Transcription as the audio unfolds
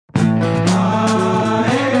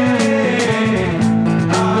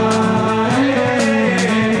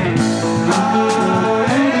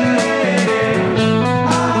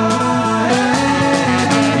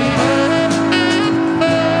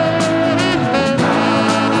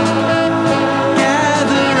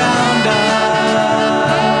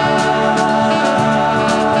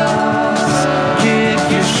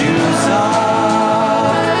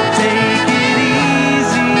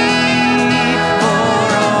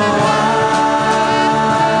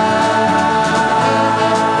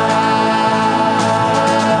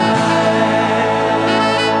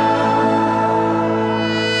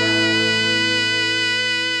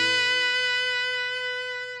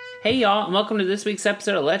welcome to this week's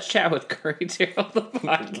episode of Let's Chat with Curry Terrell, the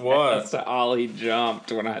podcast. What? Ollie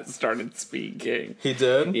jumped when I started speaking. He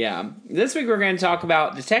did? Yeah. This week we're going to talk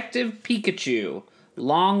about Detective Pikachu,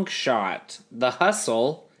 Long Shot, The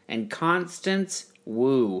Hustle, and Constance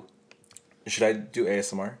Wu. Should I do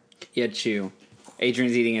ASMR? Yeah, chew.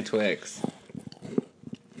 Adrian's eating a Twix.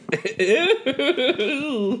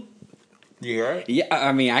 You hear it? Yeah,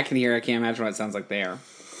 I mean, I can hear. I can't imagine what it sounds like there.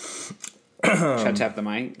 Should I tap the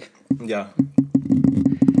mic? Yeah.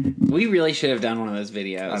 We really should have done one of those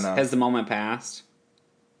videos. I know. Has the moment passed?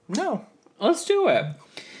 No. Let's do it.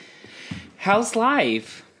 How's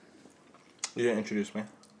life? You didn't introduce me.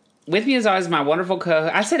 With me as always, my wonderful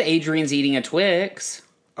co-host. I said Adrian's eating a Twix.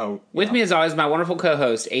 Oh. With yeah. me as always, my wonderful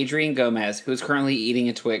co-host, Adrian Gomez, who is currently eating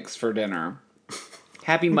a Twix for dinner.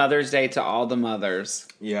 Happy Mother's Day to all the mothers.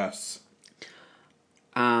 Yes.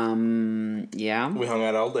 Yeah. We hung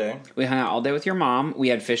out all day. We hung out all day with your mom. We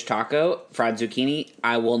had fish taco, fried zucchini.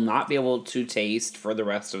 I will not be able to taste for the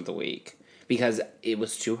rest of the week because it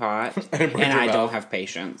was too hot and I don't have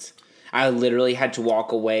patience. I literally had to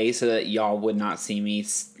walk away so that y'all would not see me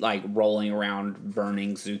like rolling around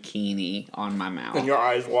burning zucchini on my mouth. And your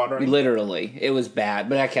eyes watering. Literally. It was bad,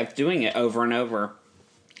 but I kept doing it over and over.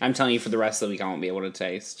 I'm telling you, for the rest of the week, I won't be able to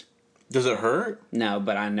taste. Does it hurt? No,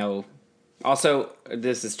 but I know. Also,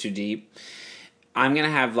 this is too deep. I'm gonna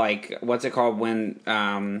have like, what's it called when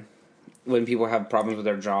people have problems with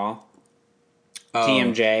their jaw?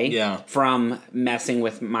 TMJ. Yeah. From messing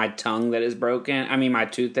with my tongue that is broken. I mean, my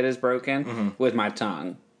tooth that is broken with my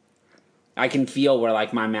tongue. I can feel where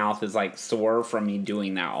like my mouth is like sore from me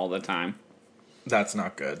doing that all the time. That's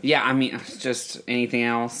not good. Yeah, I mean, just anything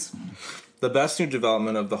else. The best new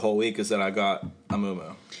development of the whole week is that I got a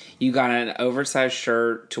muumuu. You got an oversized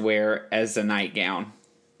shirt to wear as a nightgown.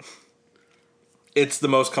 It's the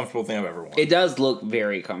most comfortable thing I've ever worn. It does look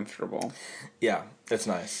very comfortable. Yeah, it's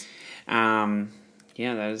nice. Yeah,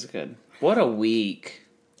 that is good. What a week.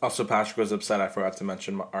 Also, Patrick was upset I forgot to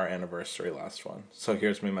mention our anniversary last one. So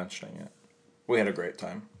here's me mentioning it. We had a great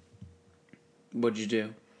time. What'd you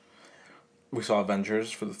do? We saw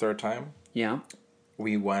Avengers for the third time. Yeah.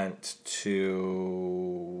 We went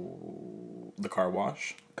to the car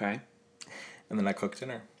wash. Okay. And then I cooked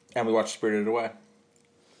dinner. And we watched Spirited Away.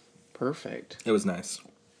 Perfect. It was nice.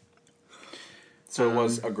 So it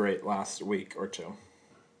was a great last week or two.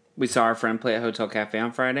 We saw our friend play at Hotel Cafe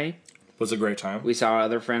on Friday. It was a great time. We saw our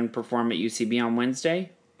other friend perform at UCB on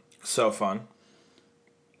Wednesday. So fun.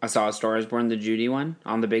 I saw A Star Is Born, the Judy one,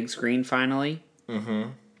 on the big screen finally. Mm-hmm.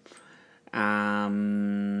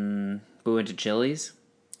 We went to Chili's.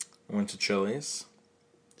 We went to Chili's.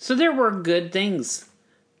 So there were good things.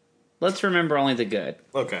 Let's remember only the good.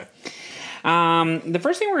 Okay. The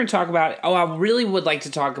first thing we're going to talk about... Oh, I really would like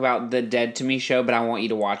to talk about the Dead to Me show, but I want you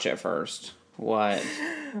to watch it first. What?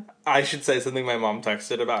 I should say something my mom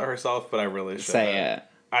texted about herself, but I really shouldn't. Say it.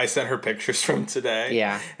 I sent her pictures from today.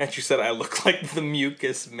 Yeah. And she said I look like the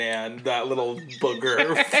mucus man, that little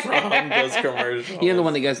booger from those commercials. You know the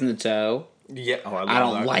one that goes in the toe? Yeah. Oh, I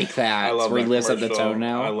don't like that. I love where that he lifts up the commercial.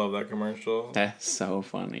 toenail. I love that commercial. That's so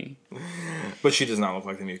funny. But she does not look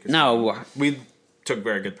like the mucus No. man. We took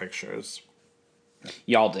very good pictures.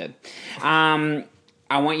 Y'all did. I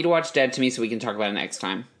want you to watch Dead to Me so we can talk about it next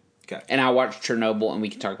time. Okay. And I watched Chernobyl and we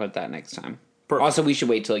can talk about that next time. Perfect. Also, we should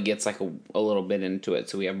wait till it gets like a little bit into it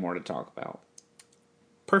so we have more to talk about.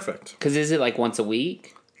 Perfect. Because is it like once a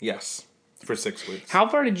week? Yes. For 6 weeks. How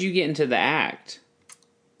far did you get into the act?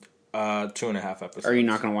 2.5 episodes. Are you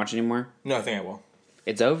not going to watch anymore? No, I think I will.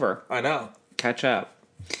 It's over. I know. Catch up.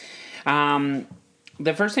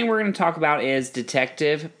 The first thing we're going to talk about is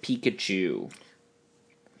Detective Pikachu.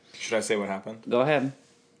 Should I say what happened? Go ahead.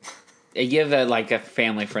 Give a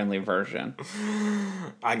family-friendly version.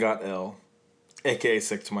 I got ill. AKA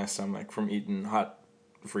sick to my stomach from eating hot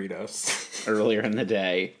Fritos. Earlier in the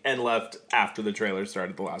day. And left after the trailer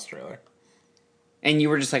started, the last trailer. And you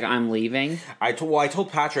were just like, I'm leaving? I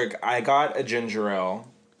told Patrick I got a ginger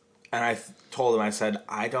ale. And I told him, I said,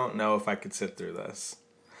 I don't know if I could sit through this.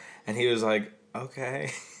 And he was like,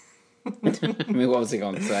 okay. I mean, what was he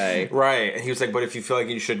going to say? Right. And he was like, but if you feel like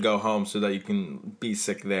you should go home so that you can be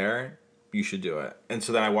sick there, you should do it. And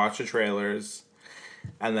so then I watched the trailers.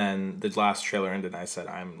 And then the last trailer ended and I said,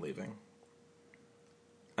 I'm leaving.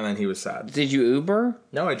 And then he was sad. Did you Uber?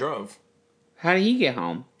 No, I drove. How did he get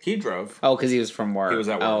home? He drove. Oh, because he was from work. He was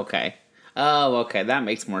at work. Oh, okay. That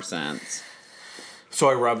makes more sense. So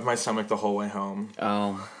I rubbed my stomach the whole way home.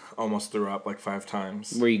 Oh. Almost threw up like 5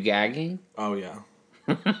 times. Were you gagging? Oh, yeah.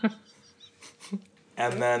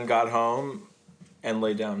 And then got home and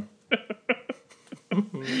lay down.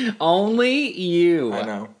 Only you. I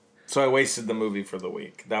know. So I wasted the movie for the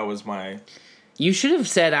week. That was my... You should have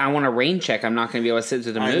said, I want a rain check. I'm not going to be able to sit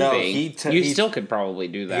through the movie. I know. You still could probably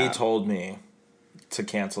do that. He told me to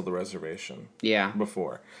cancel the reservation. Yeah.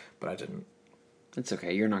 Before, but I didn't. It's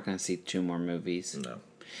okay. You're not going to see 2 more movies. No.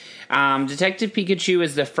 Detective Pikachu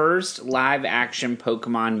is the first live-action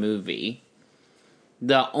Pokemon movie.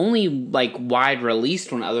 The only, like,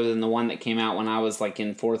 wide-released one other than the one that came out when I was, like,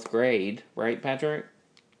 in 4th grade. Right, Patrick?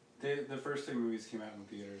 The first 2 movies came out in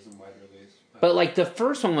theaters and wide release. But, like, the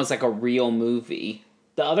first one was, like, a real movie.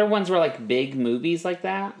 The other ones were, like, big movies like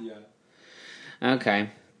that? Yeah.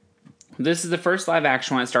 Okay. This is the first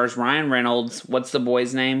live-action one. It stars Ryan Reynolds. What's the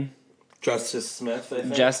boy's name? Justice Smith, I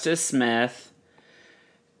think. Justice Smith.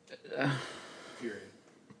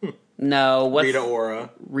 Period. No. Rita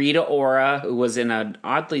Ora. Rita Ora, who was in an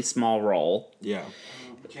oddly small role. Yeah.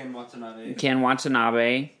 Ken Watanabe. Ken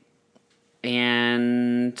Watanabe.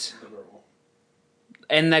 And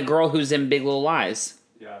the girl who's in Big Little Lies.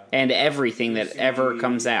 Yeah. And everything that ever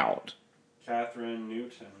comes out. Catherine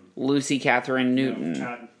Newton. Lucy Catherine Newton.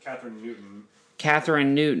 No, Catherine Newton.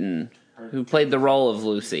 Catherine Newton, who played the role of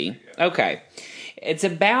Lucy. Okay. It's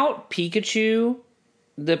about Pikachu,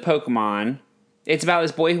 the Pokemon. It's about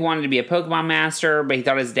this boy who wanted to be a Pokemon master, but he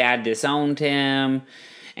thought his dad disowned him.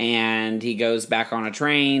 And he goes back on a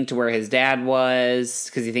train to where his dad was,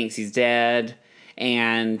 because he thinks he's dead.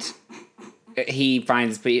 And he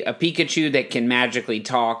finds a Pikachu that can magically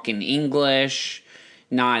talk in English,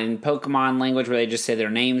 not in Pokemon language where they just say their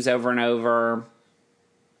names over and over.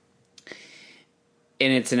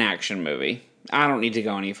 And it's an action movie. I don't need to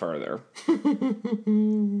go any further.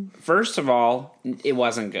 First of all, it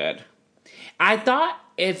wasn't good. I thought,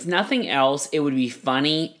 if nothing else, it would be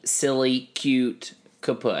funny, silly, cute,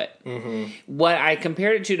 kaput. Mm-hmm. What I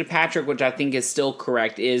compared it to Patrick, which I think is still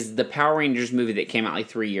correct, is the Power Rangers movie that came out like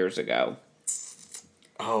 3 years ago.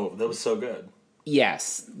 Oh, that was so good.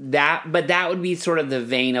 Yes. But that would be sort of the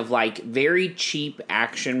vein of like very cheap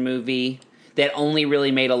action movie that only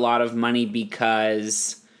really made a lot of money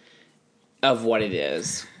because of what it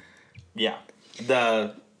is. Yeah.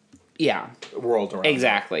 The world around.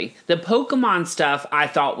 Exactly. The Pokemon stuff I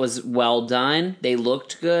thought was well done. They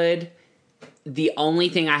looked good. The only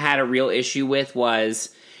thing I had a real issue with was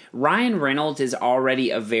Ryan Reynolds is already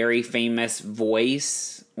a very famous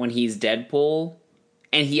voice when he's Deadpool.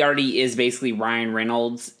 And he already is basically Ryan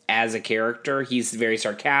Reynolds as a character. He's very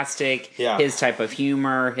sarcastic. Yeah. His type of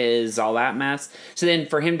humor, his all that mess. So then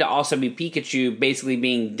for him to also be Pikachu, basically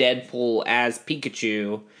being Deadpool as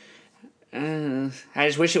Pikachu, I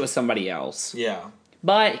just wish it was somebody else. Yeah.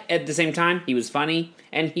 But at the same time, he was funny,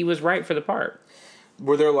 and he was right for the part.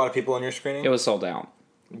 Were there a lot of people in your screening? It was sold out.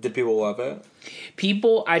 Did people love it?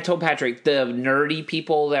 People, I told Patrick, the nerdy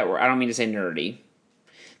people that were, I don't mean to say nerdy,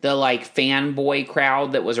 the like fanboy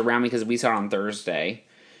crowd that was around me because we saw it on Thursday,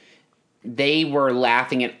 they were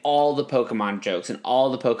laughing at all the Pokemon jokes and all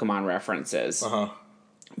the Pokemon references. Uh-huh.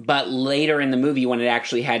 But later in the movie, when it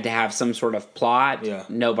actually had to have some sort of plot,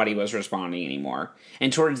 nobody was responding anymore.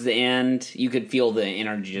 And towards the end, you could feel the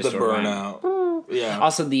energy just the burnout. Yeah.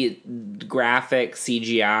 Also, the graphic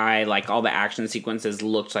CGI, like all the action sequences,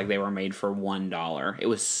 looked like they were made for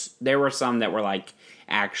 $1. There were some that were like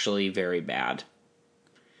actually very bad.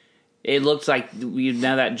 It looked like, you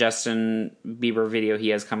know, that Justin Bieber video he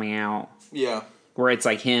has coming out. Yeah. Where it's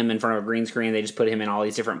like him in front of a green screen. They just put him in all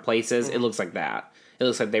these different places. Mm-hmm. It looks like that. It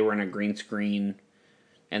looks like they were in a green screen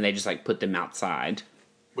and they just like put them outside.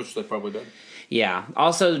 Which they probably did. Yeah.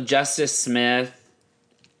 Also, Justice Smith.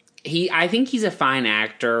 I think he's a fine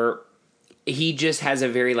actor. He just has a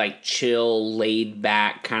very like chill, laid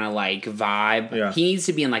back kind of like vibe. Yeah. He needs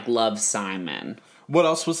to be in like Love, Simon. What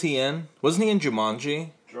else was he in? Wasn't he in Jumanji?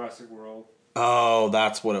 Jurassic World. Oh,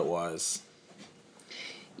 that's what it was.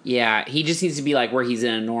 Yeah, he just needs to be like where he's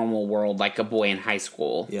in a normal world, like a boy in high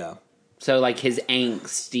school. Yeah. So like his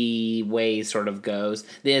angsty way sort of goes.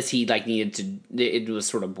 This he like needed to. It was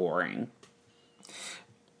sort of boring.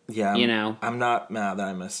 Yeah, you know, I'm not mad that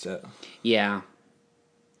I missed it. Yeah,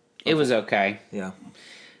 it was okay. Yeah,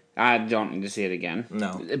 I don't need to see it again.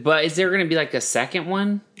 No, but is there going to be like a second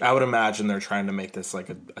one? I would imagine they're trying to make this like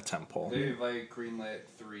a temple. They've like greenlit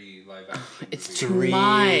 3 live action. It's too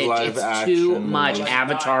much. It's too much. Like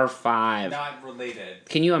Avatar 5. Not related.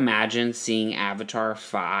 Can you imagine seeing Avatar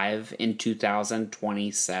 5 in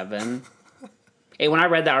 2027? Hey, when I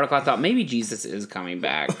read that article, I thought maybe Jesus is coming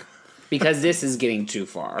back. Because this is getting too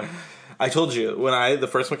far. I told you, when the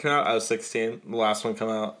first one came out, I was 16. The last one came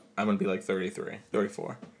out, I'm going to be like 33,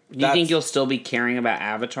 34. Do you think you'll still be caring about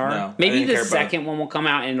Avatar? No. Maybe the second one will come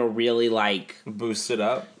out and it'll really like... boost it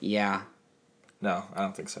up? Yeah. No, I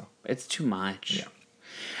don't think so. It's too much. Yeah.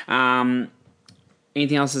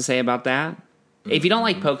 Anything else to say about that? If you don't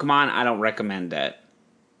like Pokemon, I don't recommend it.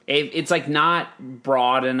 It's like not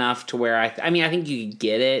broad enough to where I think you could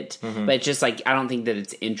get it, but it's just like I don't think that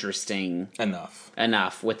it's interesting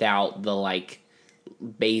enough without the like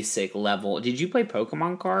basic level. Did you play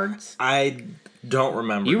Pokemon cards? I don't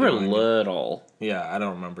remember. You were little. Yeah, I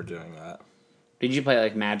don't remember doing that. Did you play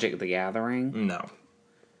like Magic the Gathering? No.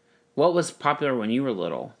 What was popular when you were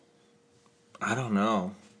little? I don't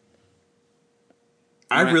know.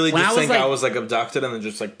 I really just think I was like abducted and then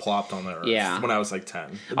just like plopped on the earth. Yeah. When I was like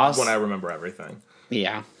 10. When I remember everything.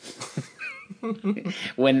 Yeah.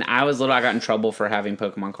 When I was little, I got in trouble for having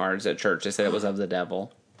Pokemon cards at church. They said it was of the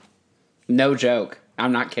devil. No joke.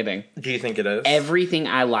 I'm not kidding. Do you think it is? Everything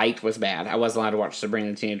I liked was bad. I wasn't allowed to watch Sabrina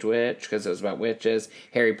the Teenage Witch because it was about witches.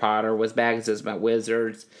 Harry Potter was bad because it was about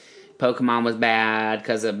wizards. Pokemon was bad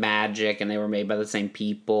because of magic, and they were made by the same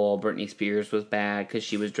people. Britney Spears was bad because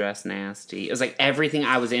she was dressed nasty. It was like everything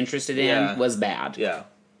I was interested in was bad. Yeah.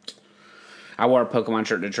 I wore a Pokemon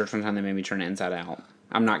shirt to church one time. They made me turn it inside out.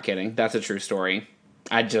 I'm not kidding. That's a true story.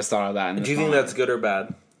 I just thought of that. Do you think that's good or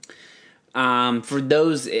bad? For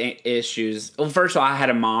those issues, well, first of all, I had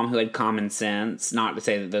a mom who had common sense. Not to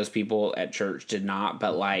say that those people at church did not,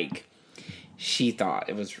 but like, she thought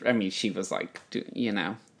it was. I mean, she was like, you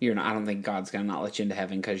know. You're not. I don't think God's gonna not let you into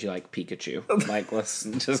heaven because you like Pikachu. Like, let's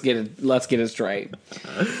get it straight.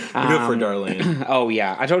 Good for Darlene. Oh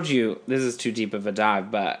yeah, I told you this is too deep of a dive,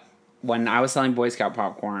 but when I was selling Boy Scout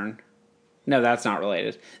popcorn, no, that's not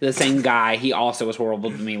related. The same guy, he also was horrible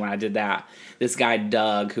to me when I did that. This guy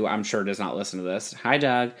Doug, who I'm sure does not listen to this. Hi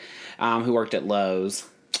Doug, who worked at Lowe's.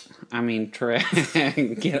 I mean,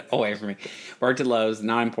 get away from me. Worked at Lowe's,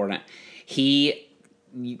 not important. He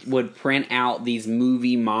would print out these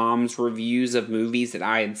movie moms reviews of movies that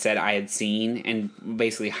I had said I had seen and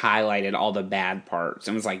basically highlighted all the bad parts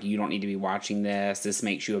and was like, you don't need to be watching this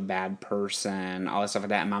makes you a bad person, all that stuff like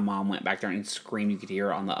that. And my mom went back there and screamed. You could hear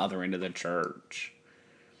her on the other end of the church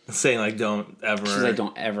saying like, she's like,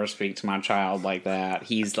 don't ever speak to my child like that.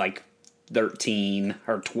 He's like 13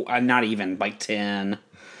 or not even like 10.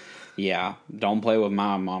 Yeah, don't play with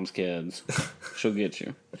my mom's kids. She'll get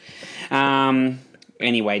you.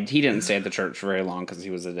 Anyway, he didn't stay at the church for very long because he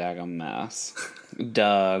was a daggone mess.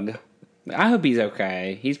 Doug. I hope he's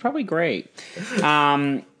okay. He's probably great. What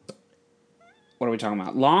are we talking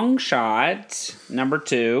about? Long Shot, number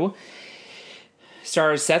 2.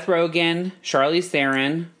 Stars Seth Rogen, Charlize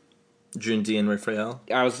Theron. June Raphael.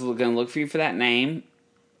 I was going to look for you for that name.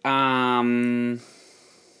 Ice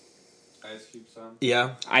Cube's son.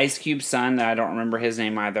 Yeah. Ice Cube's son. I don't remember his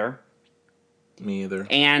name either. Me either.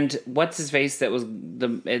 And what's his face that was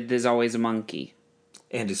there's always a monkey?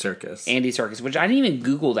 Andy Serkis. Andy Serkis, which I didn't even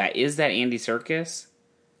Google that. Is that Andy Serkis?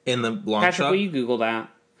 In the Long Patrick, Shot? will you Google that?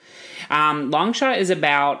 Long Shot is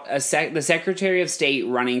about the Secretary of State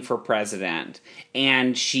running for president.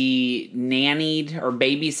 And she nannied or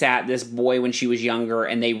babysat this boy when she was younger,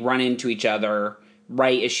 and they run into each other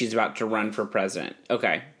right as she's about to run for president.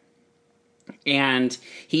 Okay. And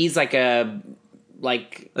he's like a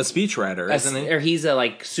speechwriter, isn't he? Or he's a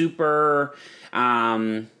like super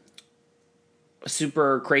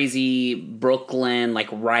crazy Brooklyn like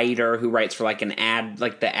writer who writes for like an ad,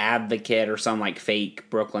 like the Advocate or some like fake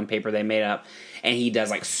Brooklyn paper they made up, and he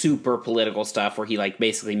does like super political stuff where he like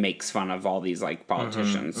basically makes fun of all these like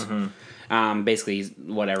politicians. Basically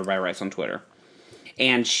what everybody writes on Twitter.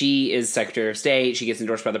 And she is Secretary of State. She gets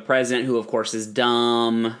endorsed by the president, who of course is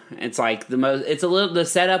dumb. It's like the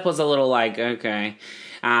setup was a little like, okay.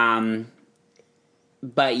 But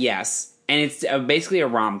yes. And it's basically a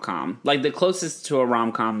rom-com. Like the closest to a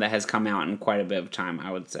rom-com that has come out in quite a bit of time,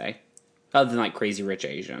 I would say. Other than like Crazy Rich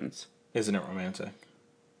Asians. Isn't it romantic?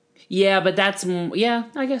 Yeah, but that's, yeah,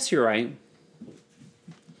 I guess you're right.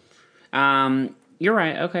 You're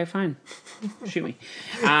right. Okay, fine. Shoot me.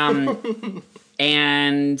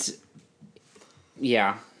 And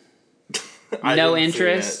yeah, no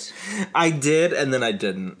interest. I did, and then I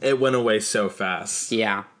didn't. It went away so fast.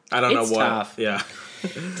 Yeah, I don't know what. Tough yeah,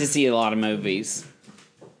 to see a lot of movies.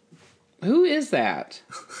 Who is that?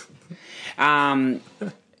 I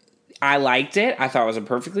liked it. I thought it was a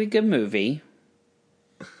perfectly good movie.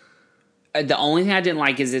 The only thing I didn't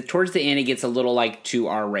like is that towards the end it gets a little like too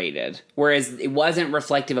R-rated, whereas it wasn't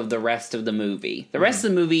reflective of the rest of the movie. The rest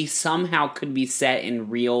of the movie somehow could be set in the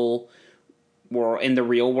real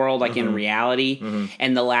world, like in reality,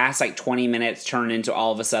 and the last like 20 minutes turn into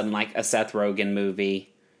all of a sudden like a Seth Rogen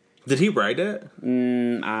movie. Did he write it?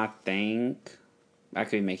 I think I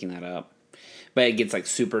could be making that up, but it gets like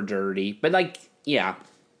super dirty. But like, yeah,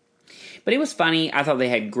 but it was funny. I thought they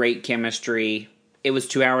had great chemistry. It was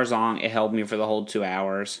 2 hours long. It held me for the whole 2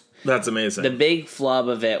 hours. That's amazing. The big flub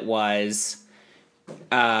of it was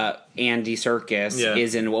Andy Serkis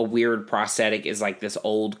is in a weird prosthetic, is like this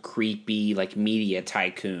old creepy like media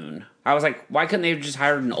tycoon. I was like, why couldn't they have just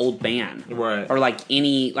hired an old man? Right. Or like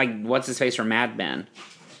what's his face from Mad Men?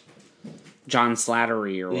 John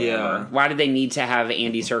Slattery or whatever. Yeah. Why did they need to have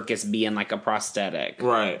Andy Serkis be in like a prosthetic?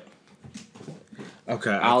 Right.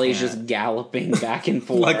 Okay. Ollie's just galloping back and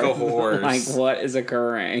forth. Like a horse. Like, what is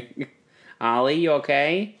occurring? Ollie, you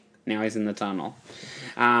okay? Now he's in the tunnel.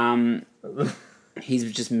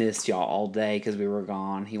 He's just missed y'all all day because we were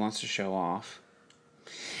gone. He wants to show off.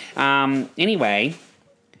 Anyway,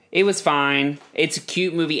 it was fine. It's a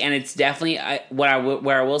cute movie, and it's definitely where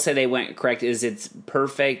I will say they went correct is it's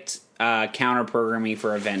perfect counter programming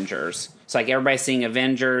for Avengers. So like everybody's seeing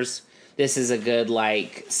Avengers. This is a good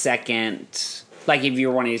like second, like if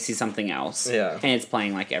you're wanting to see something else. Yeah, and it's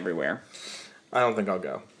playing like everywhere. I don't think I'll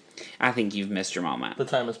go. I think you've missed your moment. The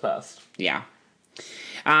time has passed. Yeah.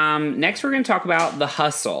 Next, we're going to talk about The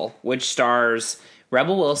Hustle, which stars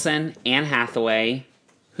Rebel Wilson, Anne Hathaway.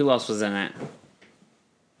 Who else was in it?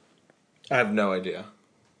 I have no idea.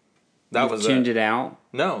 That was tuned it out?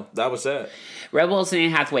 No, that was it. Rebel Wilson,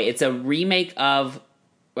 Anne Hathaway. It's a remake of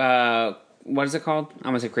what is it called? I'm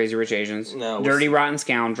going to say Crazy Rich Asians. No, Dirty Rotten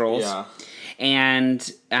Scoundrels. Yeah.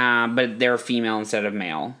 And but they're female instead of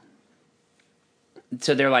male.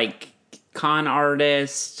 So they're like con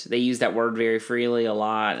artists. They use that word very freely a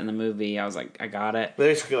lot in the movie. I was like, I got it. They're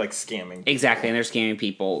basically like scamming. Exactly, and they're scamming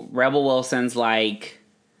people. Rebel Wilson's like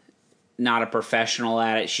not a professional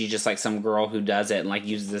at it. She's just like some girl who does it and like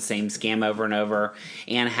uses the same scam over and over.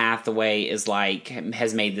 Anne Hathaway is like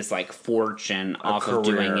has made this like fortune off of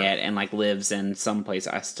doing it and like lives in some place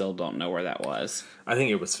I still don't know where that was. I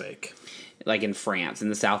think it was fake. Like in France, in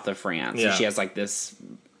the south of France. Yeah. And she has like this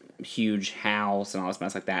huge house and all this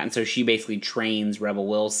mess like that. And so she basically trains Rebel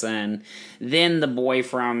Wilson. Then the boy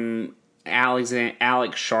from Alex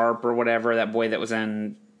Sharp or whatever, that boy that was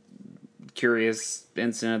in Curious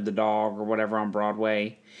Incident of the Dog or whatever on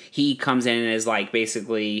Broadway, he comes in and is like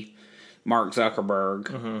basically Mark Zuckerberg.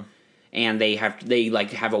 Mm-hmm. And they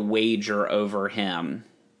have a wager over him.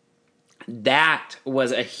 That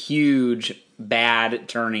was a huge bad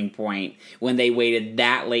turning point when they waited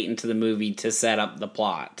that late into the movie to set up the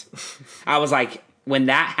plot. I was like, when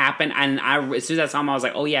that happened, and as soon as I saw him, I was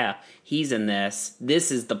like, oh yeah, he's in this.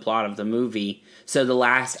 This is the plot of the movie. So the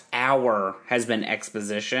last hour has been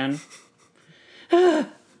exposition. I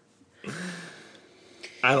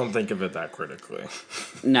don't think of it that critically.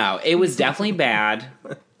 No, it was definitely bad.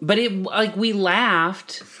 But we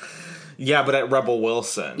laughed. Yeah, but at Rebel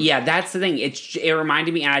Wilson. Yeah, that's the thing. It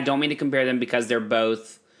reminded me, and I don't mean to compare them because they're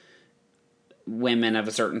both women of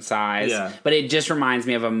a certain size. Yeah. But it just reminds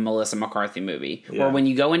me of a Melissa McCarthy movie. Yeah. Where when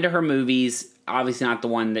you go into her movies, obviously not the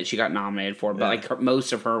one that she got nominated for, but like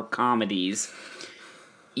most of her comedies,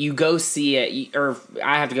 you go see it, or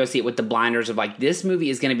I have to go see it with the blinders of like, this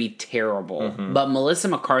movie is going to be terrible. Mm-hmm. But Melissa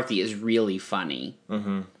McCarthy is really funny.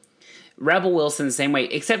 Mm-hmm. Rebel Wilson the same way,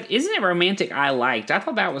 except isn't it Romantic I liked? I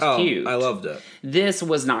thought that was cute. I loved it. This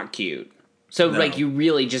was not cute. So like you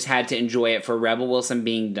really just had to enjoy it for Rebel Wilson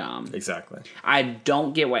being dumb. Exactly. I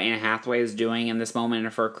don't get what Anne Hathaway is doing in this moment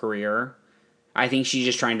of her career. I think she's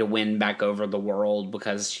just trying to win back over the world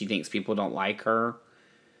because she thinks people don't like her.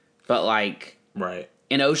 But like right.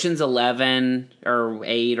 In Ocean's 11 or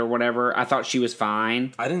 8 or whatever, I thought she was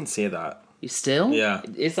fine. I didn't see that. You still? Yeah.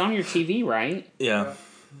 It's on your TV, right? Yeah.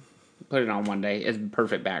 Put it on one day. It's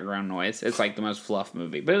perfect background noise. It's like the most fluff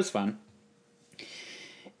movie, but it was fun.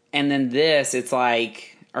 And then this, it's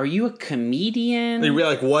like, are you a comedian?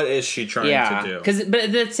 Like, what is she trying to do? But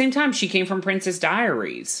at the same time, she came from Princess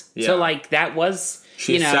Diaries. Yeah. So, like, that was,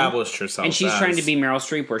 she established herself. And she's trying to be Meryl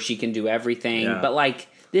Streep where she can do everything. Yeah. But, like,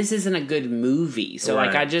 this isn't a good movie. So,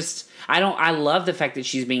 like, I love the fact that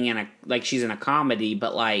she's being she's in a comedy,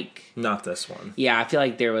 but, like. Not this one. Yeah, I feel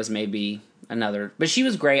like there was maybe another. But she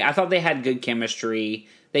was great. I thought they had good chemistry.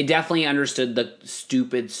 They definitely understood the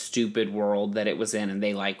stupid world that it was in, and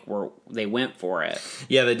they went for it.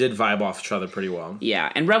 Yeah, they did vibe off each other pretty well. Yeah,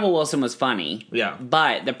 and Rebel Wilson was funny. Yeah.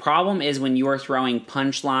 But the problem is when you're throwing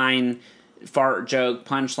punchline, fart joke,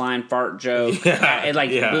 punchline, fart joke, and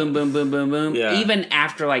boom, boom, boom, boom, boom. Yeah. Even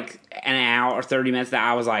after like an hour or 30 minutes, that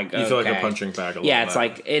I was like, you feel like a punching bag a little bit. Yeah, it's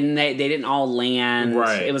like, and they didn't all land.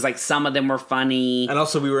 Right. It was like some of them were funny. And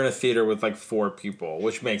also we were in a theater with like 4 people,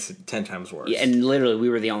 which makes it 10 times worse. Yeah, and literally we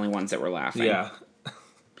were the only ones that were laughing. Yeah.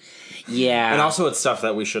 Yeah. And also it's stuff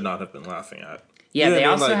that we should not have been laughing at. Yeah, You know they what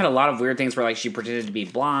I mean? also Like- had a lot of weird things where like she pretended to be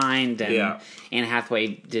blind, and Yeah. Anne Hathaway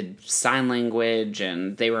did sign language,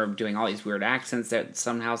 and they were doing all these weird accents that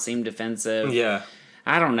somehow seemed offensive. Yeah.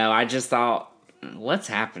 I don't know. I just thought, what's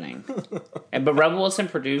happening? But Rebel Wilson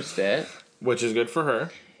produced it. Which is good for her.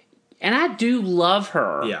 And I do love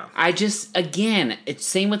her. Yeah. I just, again, it's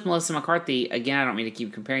same with Melissa McCarthy. Again, I don't mean to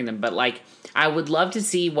keep comparing them, but like, I would love to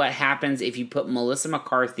see what happens if you put Melissa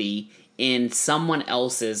McCarthy in someone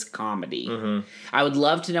else's comedy. Mm-hmm. I would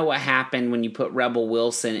love to know what happened when you put Rebel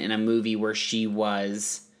Wilson in a movie where she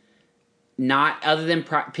was not, other than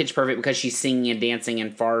Pitch Perfect, because she's singing and dancing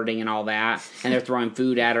and farting and all that, and they're throwing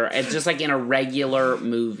food at her. It's just like in a regular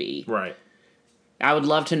movie. Right. I would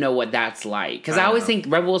love to know what that's like. Because I always think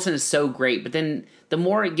Rebel Wilson is so great, but then the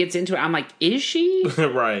more it gets into it, I'm like, is she?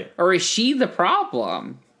 Right. Or is she the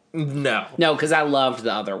problem? No. No, because I loved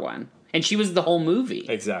the other one. And she was the whole movie.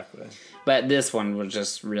 Exactly. But this one was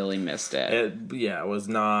just really missed it. It was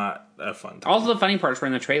not a fun time. Also, the funny parts were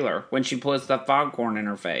in the trailer when she puts the foghorn in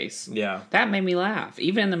her face. Yeah. That made me laugh,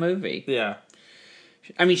 even in the movie. Yeah.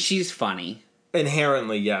 I mean, she's funny.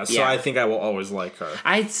 Inherently, yes. So Yeah. I think I will always like her.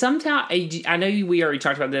 I know we already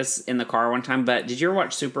talked about this in the car one time, but did you ever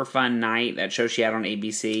watch Super Fun Night, that show she had on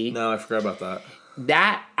ABC? No, I forgot about that.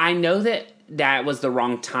 That, I know that was the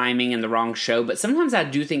wrong timing and the wrong show, but sometimes I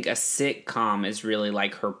do think a sitcom is really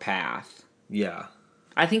like her path. Yeah.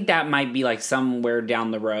 I think that might be like somewhere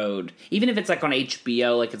down the road. Even if it's like on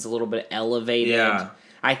HBO, like it's a little bit elevated. Yeah.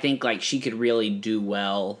 I think like she could really do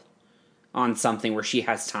well on something where she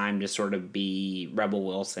has time to sort of be Rebel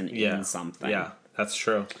Wilson in something. Yeah, that's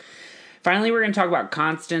true. Finally, we're going to talk about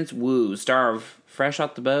Constance Wu, star of Fresh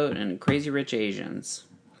Off the Boat and Crazy Rich Asians.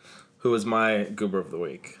 Who was my goober of the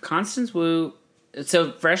week? Constance Wu.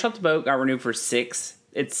 So Fresh Off the Boat got renewed for its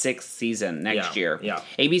sixth season next year. Yeah.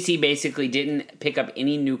 ABC basically didn't pick up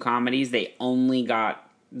any new comedies. They only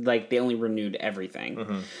renewed everything.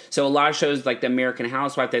 Mm-hmm. So a lot of shows like The American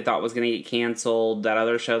Housewife they thought was going to get canceled. That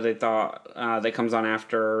other show they thought that comes on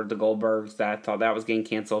after The Goldbergs that thought that was getting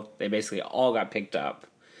canceled. They basically all got picked up.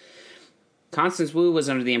 Constance Wu was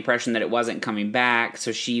under the impression that it wasn't coming back,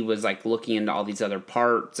 so she was like looking into all these other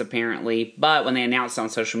parts apparently. But when they announced on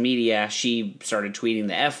social media, she started tweeting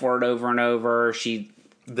the F word over and over. She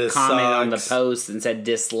commented on the post and said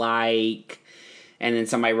dislike. And then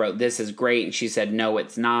somebody wrote, "This is great," and she said, "No,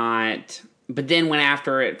 it's not." But then went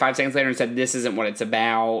after it 5 seconds later and said, "This isn't what it's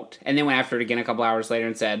about." And then went after it again a couple hours later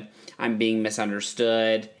and said, "I'm being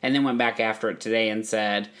misunderstood." And then went back after it today and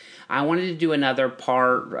said, "I wanted to do another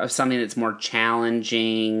part of something that's more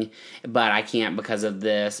challenging, but I can't because of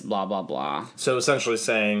this, blah, blah, blah." So essentially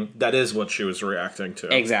saying that is what she was reacting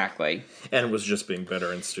to. Exactly. And was just being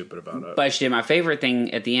bitter and stupid about it. But she did my favorite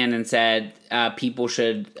thing at the end and said, people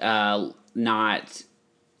should not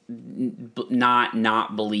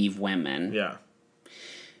believe women. Yeah.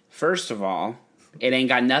 First of all, it ain't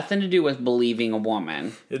got nothing to do with believing a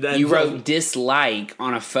woman. Then- You wrote dislike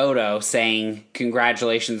on a photo saying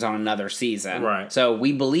congratulations on another season. Right. So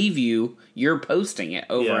we believe you. You're posting it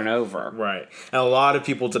over and over. Right. And a lot of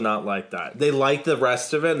people did not like that. They liked the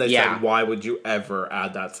rest of it, and they said, why would you ever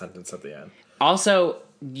add that sentence at the end? Also,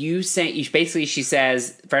 she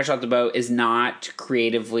says Fresh Off the Boat is not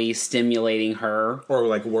creatively stimulating her. Or,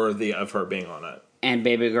 like, worthy of her being on it. And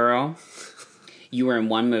baby girl, you were in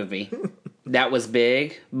one movie. That was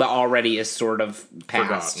big, but already is sort of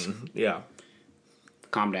past. Forgotten. Yeah.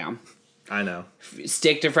 Calm down. I know.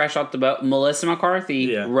 Stick to Fresh Off the Boat. Melissa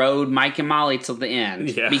McCarthy rode Mike and Molly till the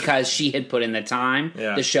end because she had put in the time.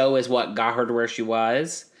 Yeah. The show is what got her to where she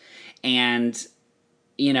was. And,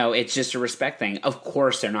 you know, it's just a respect thing. Of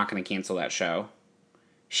course they're not going to cancel that show.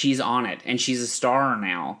 She's on it, and she's a star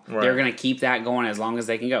now. Right. They're going to keep that going as long as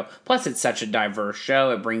they can go. Plus, it's such a diverse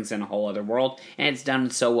show. It brings in a whole other world, and it's done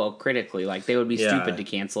so well critically. Like, they would be stupid to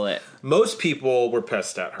cancel it. Most people were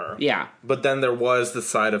pissed at her. Yeah. But then there was the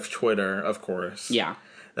side of Twitter, of course. Yeah.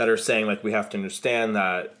 That are saying, like, we have to understand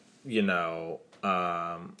that, you know,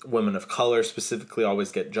 women of color specifically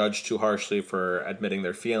always get judged too harshly for admitting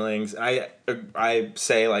their feelings. I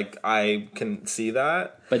say, like, I can see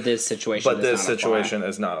that. But this situation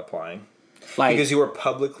is not applying. Like, because you are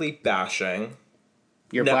publicly bashing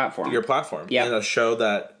your platform. Your platform. Yep. And a show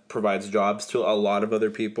that provides jobs to a lot of other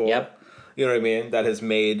people. Yep. You know what I mean? That has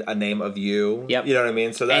made a name of you. Yep. You know what I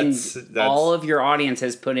mean? So that's all of your audience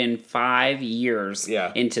has put in 5 years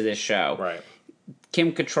into this show. Right.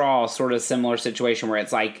 Kim Cattrall, sort of similar situation where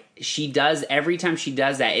it's like every time she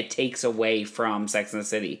does that, it takes away from Sex and the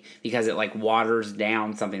City because it like waters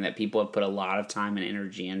down something that people have put a lot of time and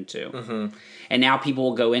energy into. Mm-hmm. And now people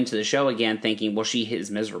will go into the show again thinking, well, she is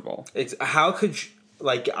miserable. How could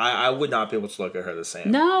Like, I would not be able to look at her the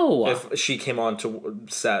same. No. If she came on to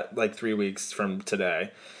set, like, 3 weeks from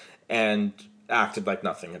today and acted like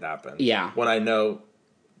nothing had happened. Yeah. When I know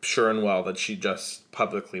sure and well that she just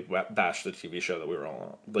publicly bashed the TV show that we were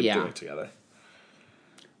all, like, doing together.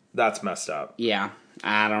 That's messed up. Yeah.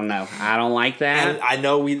 I don't know. I don't like that. And I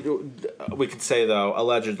know we could say, though,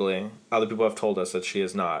 allegedly, other people have told us that she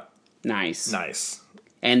is not nice.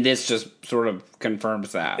 And this just sort of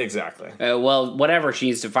confirms that. Exactly. Well, whatever. She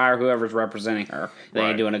needs to fire whoever's representing her. They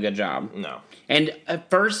ain't doing a good job. No. And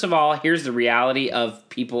first of all, here's the reality of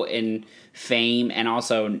people in fame and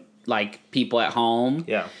also, like, people at home.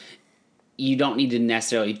 Yeah. You don't need to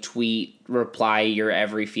necessarily reply your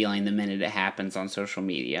every feeling the minute it happens on social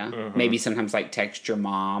media. Mm-hmm. Maybe sometimes, like, text your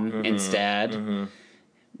mom instead.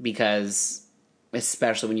 Because,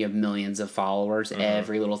 especially when you have millions of followers,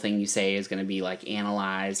 every little thing you say is going to be, like,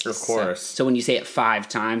 analyzed. Of course. So when you say it 5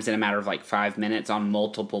 times in a matter of, like, 5 minutes on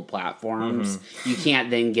multiple platforms, you can't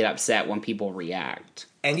then get upset when people react.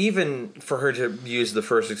 And even for her to use the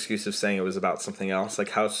first excuse of saying it was about something else, like,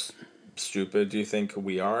 how stupid do you think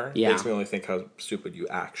we are? Yeah. Makes me only think how stupid you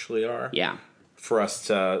actually are. Yeah. For us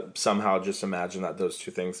to somehow just imagine that those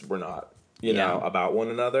two things were not, you know, about one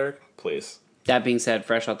another. Please. That being said,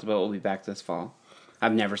 Fresh Out the Boat will be back this fall.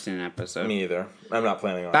 I've never seen an episode. Me either. I'm not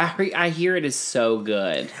planning on it. But I hear it is so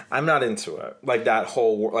good. I'm not into it. Like, that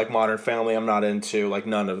whole, like, Modern Family, I'm not into. Like,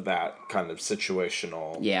 none of that kind of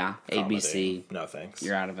situational comedy. ABC. No thanks.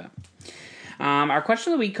 You're out of it. Our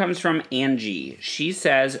question of the week comes from Angie. She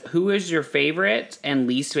says, who is your favorite and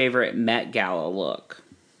least favorite Met Gala look?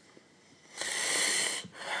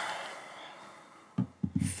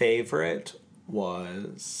 Favorite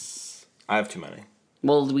was... I have too many.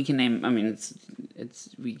 Well, we can name... I mean, it's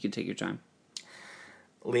we could take your time.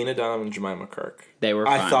 Lena Dunham and Jemima Kirk. They were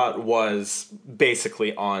fun. I thought was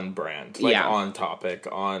basically on brand. Like, on topic,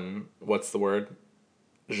 on... What's the word?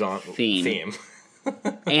 Theme.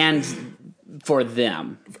 And... for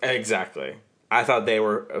them. Exactly. I thought they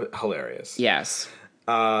were hilarious. Yes.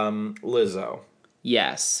 Lizzo.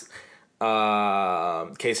 Yes.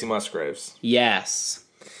 Casey Musgraves. Yes.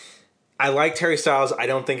 I liked Harry Styles. I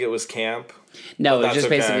don't think it was camp. No, it was just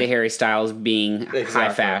basically Harry Styles being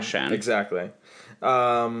high fashion. Exactly.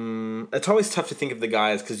 It's always tough to think of the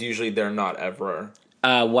guys because usually they're not ever.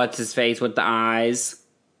 What's his face with the eyes?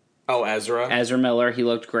 Oh, Ezra. Ezra Miller. He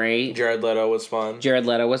looked great. Jared Leto was fun.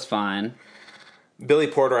 Billy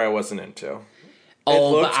Porter I wasn't into.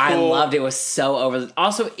 Oh, but cool. I loved it. It was so over.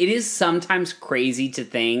 Also, it is sometimes crazy to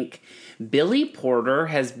think Billy Porter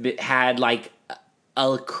has had, like,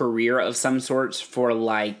 a career of some sorts for,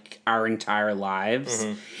 like, our entire lives.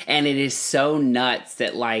 And it is so nuts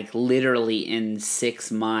that, like, literally in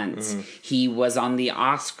 6 months, he was on the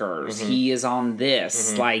Oscars. He is on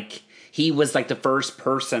this. Like... He was, like, the first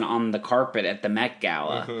person on the carpet at the Met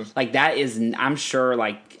Gala. Like, that is, I'm sure,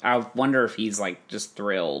 like, I wonder if he's, like, just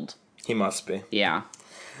thrilled. He must be. Yeah.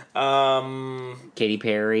 Katy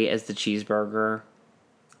Perry as the cheeseburger.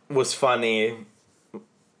 Was funny.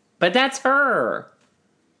 But that's her.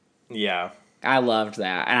 Yeah. I loved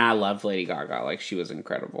that. And I loved Lady Gaga. Like, she was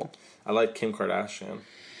incredible. I like Kim Kardashian.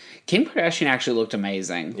 Kim Kardashian actually looked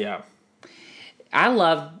amazing. Yeah. I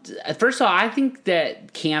loved... First of all, I think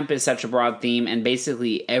that camp is such a broad theme, and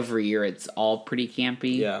basically every year it's all pretty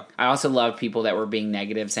campy. Yeah. I also loved people that were being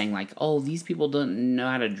negative, saying like, oh, these people don't know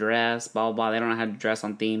how to dress, blah, blah, blah. They don't know how to dress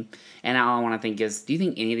on theme. And all I want to think is, do you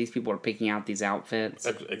think any of these people are picking out these outfits?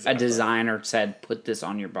 Exactly. A designer said, put this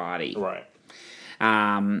on your body. Right.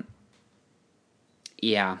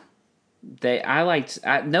 Yeah.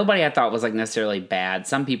 Nobody I thought was like necessarily bad.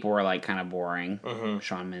 Some people were like kind of boring.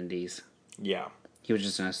 Shawn Mendes. Yeah. He was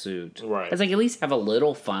just in a suit. Right. It's like, at least have a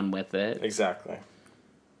little fun with it. Exactly.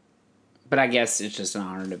 But I guess it's just an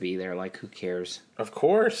honor to be there. Like, who cares? Of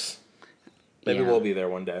course. Maybe we'll be there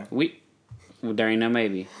one day. There ain't no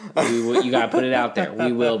maybe. You gotta put it out there.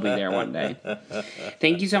 We will be there one day.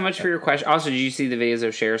 Thank you so much for your question. Also, did you see the videos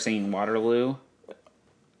of Cher singing Waterloo?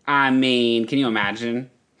 I mean, can you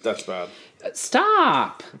imagine? That's bad.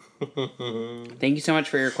 Stop! Thank you so much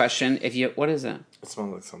for your question. What is it? It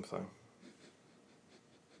smells like something.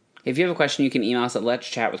 If you have a question, you can email us at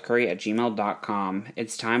letschatwithcurry@gmail.com.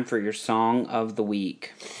 It's time for your song of the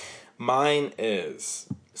week. Mine is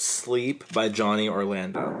Sleep by Johnny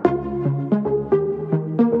Orlando.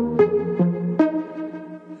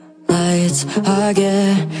 Lights are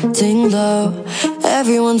getting low.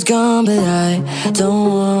 Everyone's gone, but I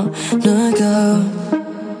don't wanna go.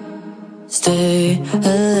 Stay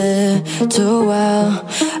a little while.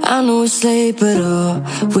 I know it's late, but all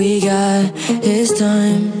we got is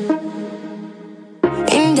time.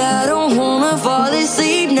 And I don't wanna fall asleep.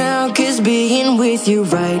 with you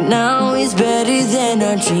right now is better than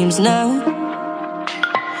our dreams now.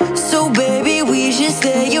 So baby, we should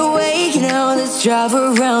stay awake now. Let's drive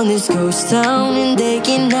around this ghost town and they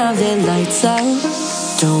can have their lights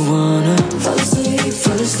out. Don't wanna fall asleep,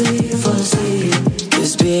 fall asleep, fall asleep.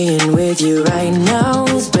 Cause being with you right now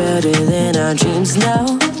is better than our dreams now.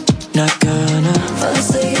 Not gonna fall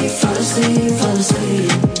asleep, fall asleep, fall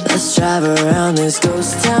asleep. Let's drive around this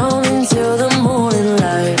ghost town until the morning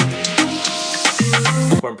light.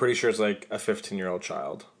 I'm pretty sure it's like a 15-year-old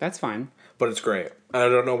child. That's fine. But it's great. I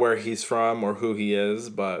don't know where he's from or who he is,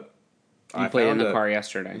 but I played it in the car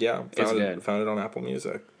yesterday. Yeah, it's good. Found it on Apple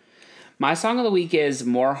Music. My song of the week is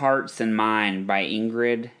More Hearts Than Mine by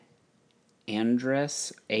Ingrid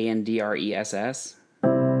Andress, Andress.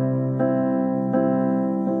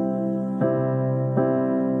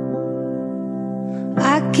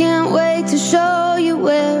 I can't wait to show you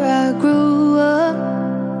where I grew up.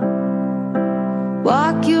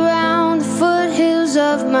 Walk you around the foothills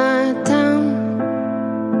of my town.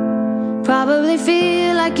 Probably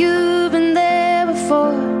feel like you've been there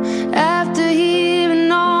before. After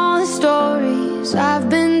hearing all the stories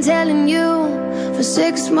I've been telling you for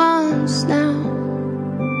 6 months now.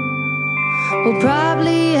 We'll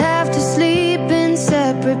probably have to sleep in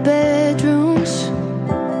separate bedrooms.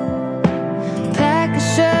 Pack a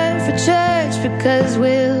shirt for church because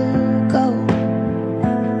we'll go.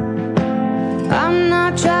 I'm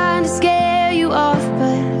not trying to scare you off,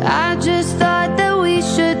 but I just thought that we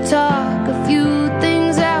should talk a few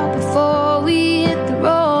things out before we hit the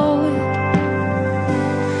road.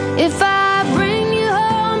 If I bring you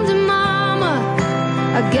home to mama,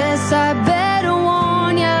 I guess I better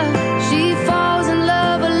warn ya. She falls in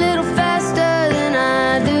love a little faster than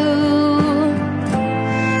I do.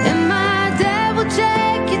 And my dad will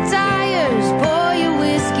check your tires, pour your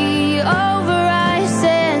whiskey over ice,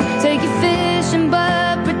 and take you fishing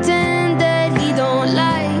but pretend that he don't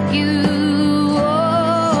like you.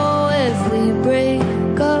 Oh, if we break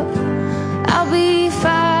up, I'll be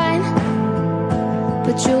fine,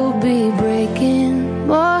 but you'll be breaking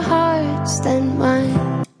more hearts than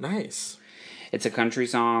mine. Nice. It's a country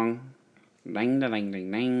song. Ding, ding, ding,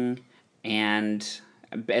 ding, ding. And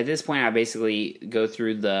at this point, I basically go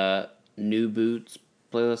through the New Boots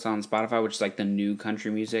playlist on Spotify, which is like the new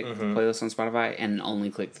country music playlist on Spotify, and only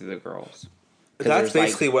click through the girls. That's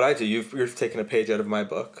basically what I do. You're taking a page out of my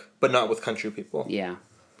book, but not with country people. Yeah.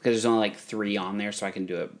 Because there's only like 3 on there, so I can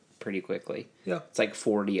do it pretty quickly. Yeah. It's like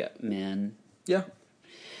 40 men. Yeah.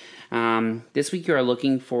 This week you are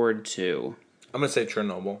looking forward to... I'm going to say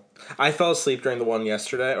Chernobyl. I fell asleep during the one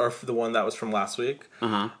yesterday, or the one that was from last week.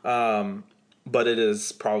 But it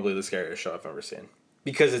is probably the scariest show I've ever seen.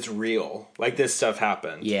 Because it's real. Like, this stuff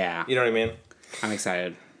happened. Yeah. You know what I mean? I'm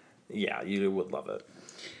excited. Yeah, you would love it.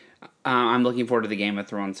 I'm looking forward to the Game of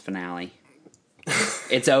Thrones finale.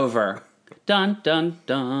 It's over. Dun, dun,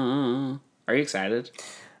 dun. Are you excited?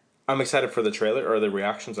 I'm excited for the trailer or the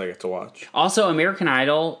reactions I get to watch. Also, American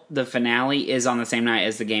Idol, the finale is on the same night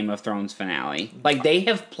as the Game of Thrones finale. Like, they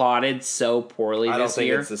have plotted so poorly this year. I don't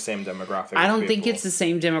think it's the same demographic. I don't think it's the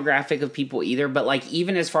same demographic of people either, but like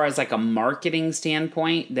even as far as like a marketing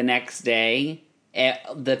standpoint, the next day,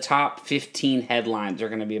 the top 15 headlines are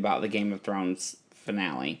going to be about the Game of Thrones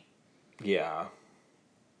finale. Yeah.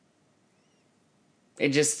 It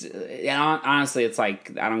just, honestly, it's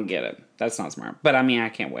like, I don't get it. That's not smart. But I mean, I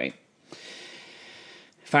can't wait.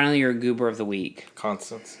 Finally, your goober of the week.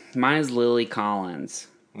 Constance. Mine is Lily Collins.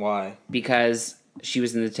 Why? Because she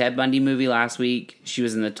was in the Ted Bundy movie last week. She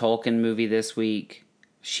was in the Tolkien movie this week.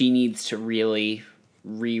 She needs to really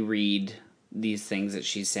reread these things that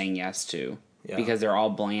she's saying yes to. Yeah. Because they're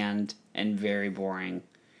all bland and very boring.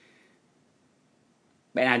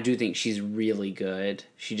 And I do think she's really good.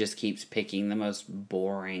 She just keeps picking the most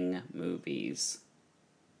boring movies.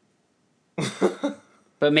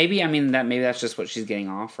 But maybe that's just what she's getting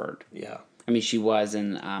offered. Yeah. I mean, she was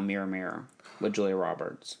in Mirror Mirror with Julia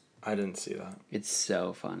Roberts. I didn't see that. It's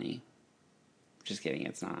so funny. Just kidding,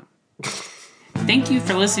 it's not. Thank you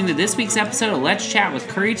for listening to this week's episode of Let's Chat with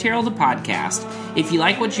Curry Terrell, the podcast. If you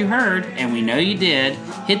like what you heard, and we know you did,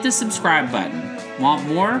 hit the subscribe button. Want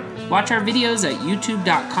more? Watch our videos at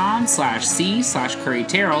youtube.com/c/Curry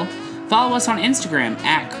Terrell. Follow us on Instagram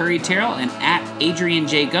at Curry Terrell and at Adrian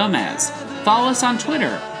J. Gomez. Follow us on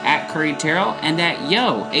Twitter at Curry Terrell and at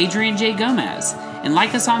Adrian J. Gomez. And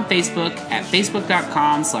like us on Facebook at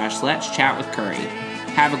facebook.com/Let's Chat with Curry.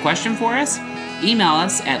 Have a question for us? Email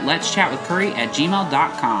us at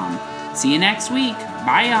letschatwithcurry@gmail.com. See you next week.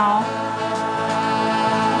 Bye, y'all.